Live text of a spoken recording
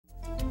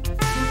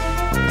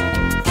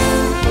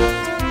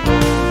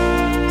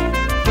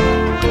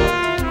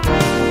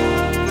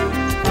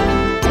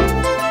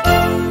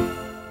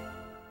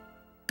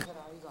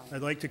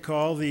like to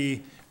call the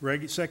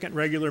second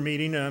regular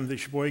meeting of the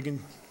Sheboygan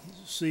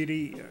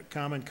City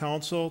Common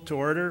Council to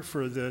order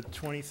for the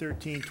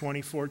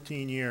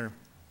 2013-2014 year.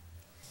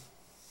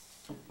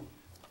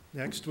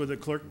 Next, would the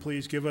clerk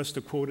please give us the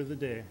quote of the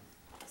day?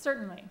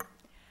 Certainly.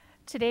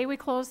 Today we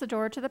close the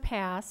door to the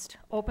past,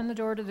 open the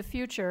door to the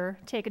future,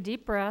 take a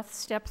deep breath,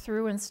 step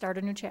through, and start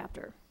a new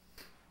chapter.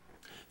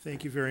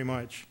 Thank you very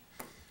much.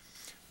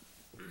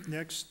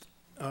 Next,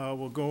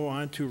 we'll go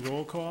on to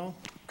roll call.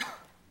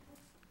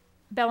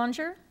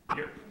 Bellinger?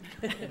 Here.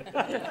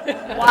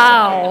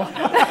 Wow.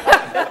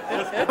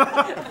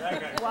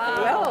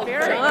 Wow, well,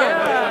 very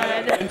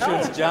done. good.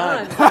 Entrance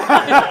John.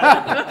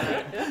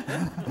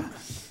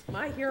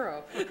 My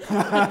hero.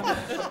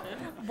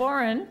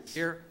 Boren?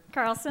 Here.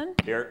 Carlson?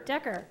 Here.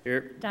 Decker?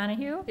 Here.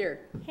 Donahue?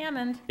 Here.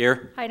 Hammond?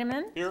 Here.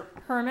 Heidemann? Here.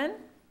 Herman?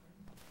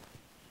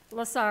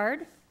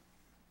 Lassard?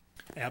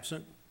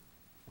 Absent.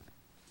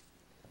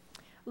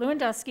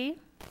 Lewandowski?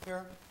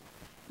 Here.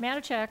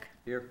 Matichak?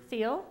 Here.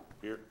 Thiel?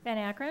 Here. Van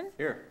Akron?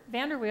 Here.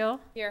 Vanderweel?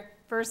 Here.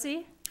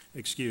 Versey?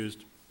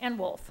 Excused. And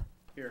Wolf.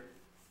 Here.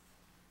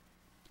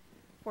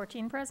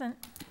 14 present.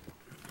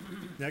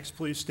 Next,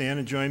 please stand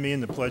and join me in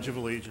the Pledge of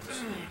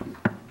Allegiance.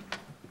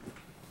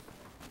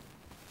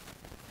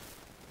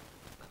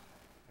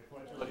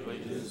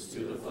 Allegiance to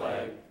the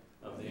flag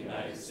of the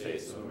United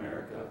States of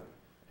America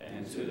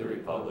and to the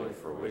republic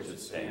for which it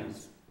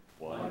stands,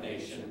 one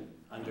nation,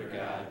 under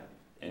God,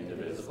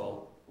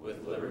 indivisible,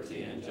 with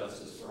liberty and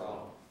justice for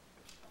all.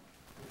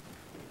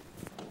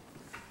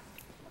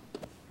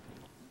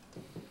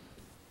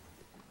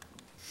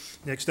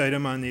 Next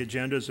item on the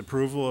agenda is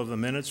approval of the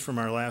minutes from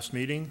our last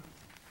meeting.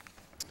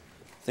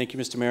 Thank you,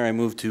 Mr. Mayor. I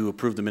move to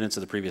approve the minutes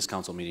of the previous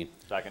council meeting.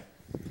 Second.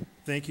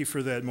 Thank you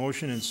for that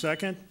motion and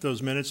second.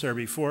 Those minutes are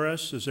before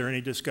us. Is there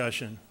any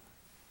discussion?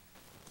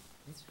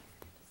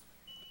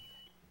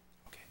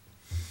 Okay.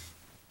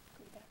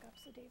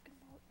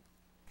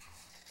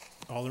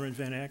 Alderman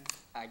Van Ack?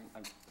 I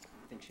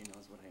think she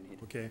knows what I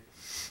need. Okay.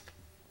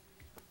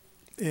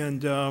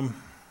 And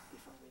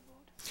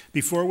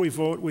before we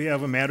vote, we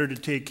have a matter to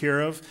take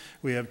care of.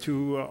 We have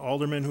two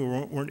aldermen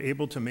who weren't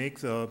able to make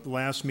the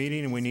last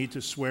meeting, and we need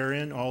to swear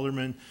in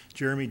Alderman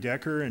Jeremy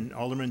Decker and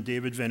Alderman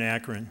David Van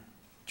Akron.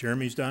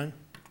 Jeremy's done?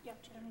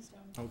 Yep, Jeremy's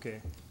done.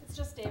 Okay. It's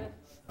just David.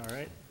 All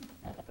right.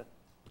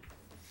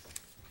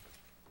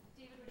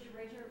 David, would you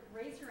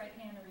raise your right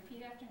hand and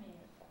repeat after me?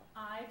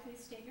 I,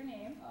 please state your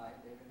name. I,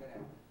 David Van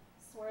Akron,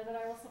 Swear that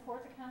I will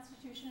support the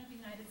Constitution of the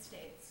United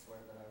States swear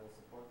that I will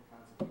support the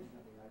Constitution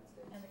of the United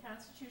States and the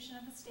Constitution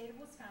of the State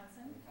of and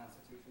Wisconsin, the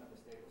Constitution of the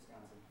State of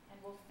Wisconsin, and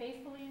will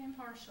faithfully and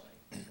impartially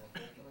and will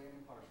faithfully and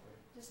impartially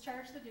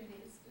discharge the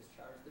duties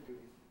discharge the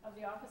duties of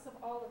the office of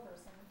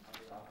alderperson of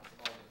the office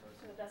of to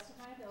alderperson the best of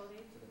my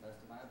ability, to the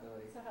best of my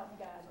ability, so help me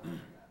God. so help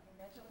me God.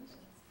 Congratulations.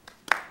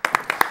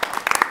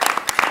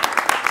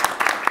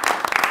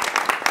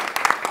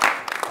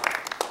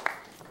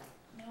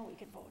 Now we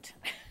can vote.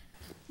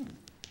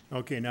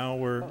 Okay, now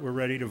we're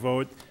ready to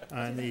vote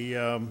on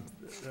the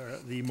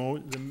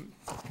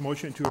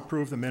motion to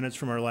approve the minutes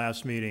from our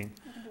last meeting.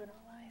 We can do it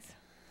all ayes.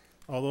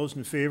 All those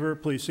in favor,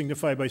 please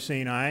signify by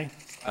saying aye.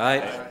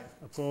 Aye.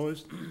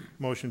 Opposed?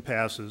 Motion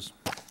passes.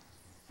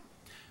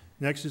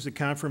 Next is the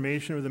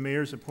confirmation of the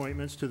mayor's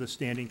appointments to the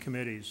standing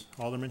committees.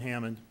 Alderman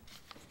Hammond.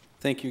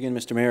 Thank you again,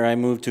 Mr. Mayor. I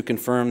move to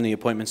confirm the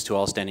appointments to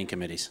all standing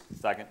committees.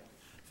 Second.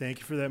 Thank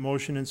you for that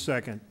motion and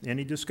second.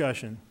 Any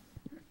discussion?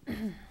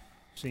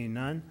 Seeing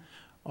none.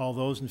 All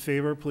those in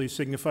favor, please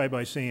signify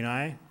by saying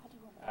aye.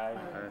 Aye.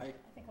 I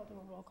think I'll do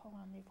a roll call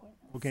on the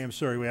appointments. Okay, I'm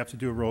sorry, we have to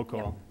do a roll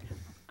call.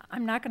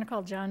 I'm not going to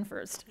call John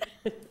first.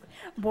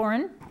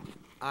 Boren?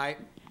 Aye.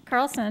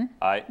 Carlson?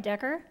 Aye.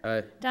 Decker?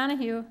 Aye.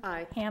 Donahue?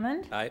 Aye.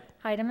 Hammond? Aye.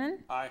 Heidemann?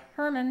 Aye.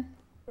 Herman?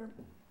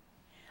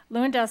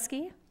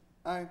 Lewandowski?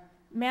 Aye.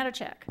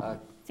 Matichak? Aye.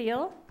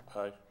 Thiel?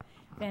 Aye.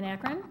 Van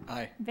Akron?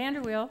 Aye.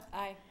 Vanderweel?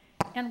 Aye.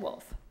 And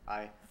Wolf?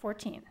 Aye.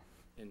 14.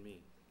 And me.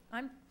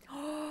 I'm,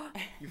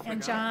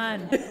 and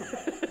John. I'm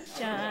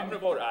John. gonna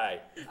vote aye.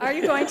 Are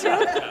you going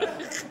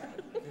to?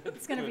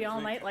 It's going to be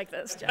all night like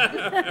this,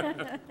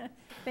 John.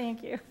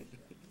 Thank you.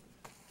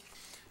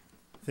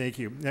 Thank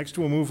you. Next,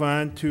 we'll move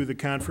on to the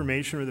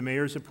confirmation of the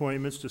mayor's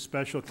appointments to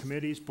special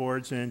committees,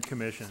 boards, and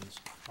commissions.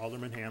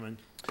 Alderman Hammond.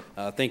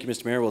 Thank you,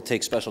 Mr. Mayor. We'll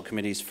take special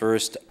committees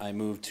first. I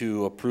move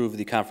to approve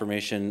the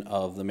confirmation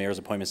of the mayor's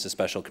appointments to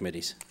special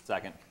committees.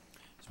 Second.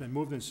 It's been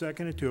moved and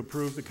seconded to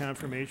approve the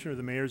confirmation of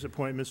the mayor's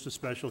appointments to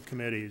special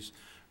committees.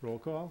 Roll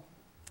call.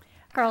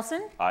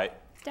 Carlson? Aye.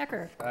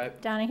 Decker? Aye.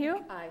 Donahue?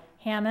 Aye.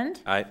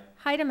 Hammond? Aye.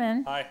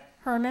 Heidemann? Aye.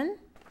 Herman?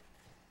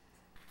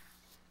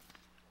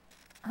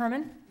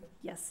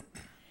 Yes.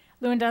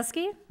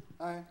 Lewandowski?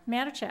 Aye.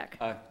 Matichak?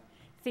 Aye.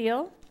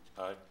 Thiel?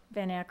 Aye.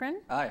 Van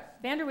Akron? Aye.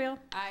 Vanderweel?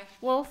 Aye.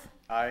 Wolf?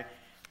 Aye.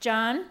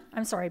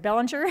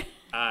 Bellinger?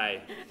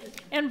 Aye.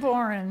 And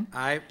Boren?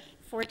 Aye.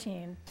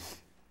 14.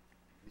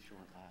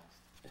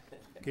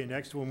 Okay,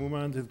 next we'll move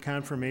on to the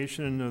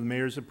confirmation of the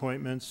mayor's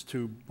appointments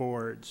to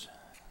boards.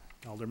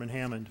 Alderman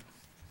Hammond.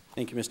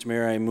 Thank you, Mr.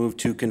 Mayor. I move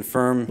to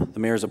confirm the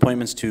mayor's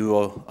appointments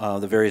to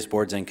the various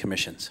boards and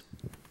commissions.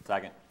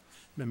 Second.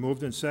 Been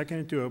moved and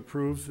seconded to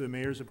approve the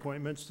mayor's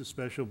appointments to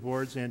special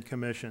boards and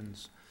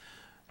commissions.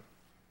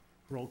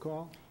 Roll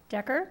call?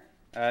 Decker.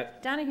 Aye.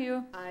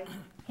 Donahue. Aye.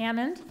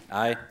 Hammond.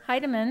 Aye.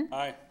 Heidemann.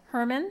 Aye.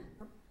 Herman.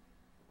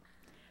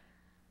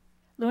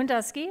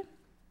 Lewandowski.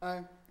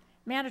 Aye.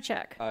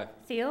 Matachek. Aye.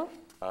 Thiel.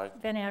 Aye.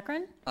 Van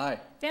Akkeren. Aye.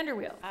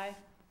 Vanderweel. Aye.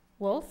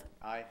 Wolf.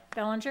 Aye.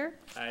 Bellinger.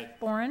 Aye.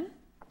 Boren.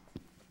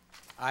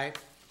 Aye.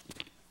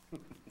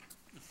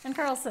 And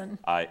Carlson.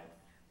 Aye.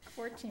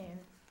 14.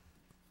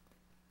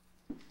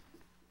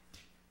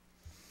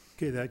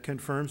 Okay, that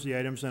confirms the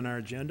items on our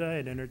agenda.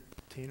 I'd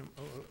entertain,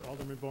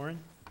 Alderman Boren?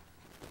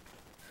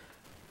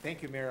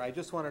 Thank you, Mayor. I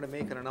just wanted to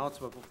make an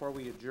announcement before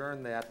we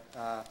adjourn that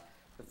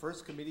the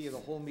first committee of the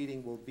whole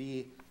meeting will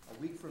be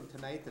a week from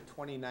tonight, the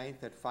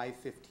 29th at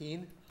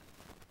 5:15.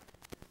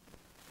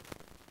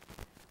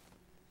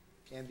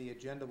 And the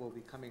agenda will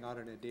be coming out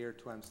in a day or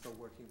two. I'm still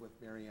working with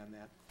Mary on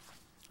that.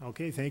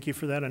 Okay, thank you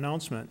for that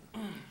announcement.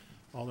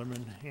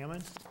 Alderman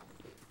Hammond?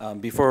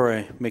 Before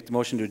I make the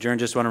motion to adjourn,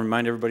 just want to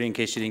remind everybody, in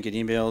case you didn't get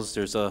emails,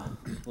 there's a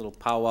little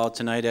powwow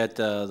tonight at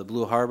the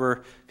Blue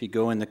Harbor. If you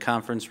go in the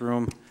conference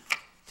room,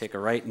 take a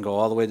right and go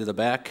all the way to the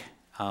back.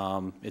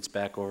 It's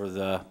back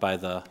over by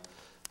the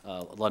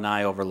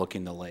lanai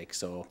overlooking the lake.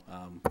 So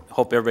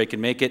hope everybody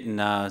can make it,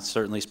 and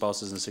certainly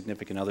spouses and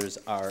significant others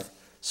are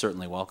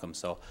certainly welcome.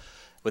 So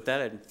with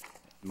that, I'd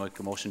make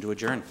a motion to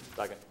adjourn.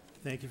 Second.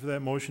 Thank you for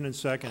that motion and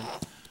second.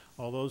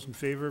 All those in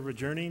favor of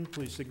adjourning,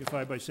 please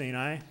signify by saying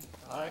aye.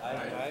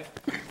 Aye.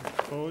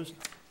 Opposed?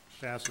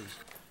 Passes.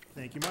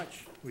 Thank you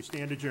much. We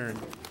stand adjourned.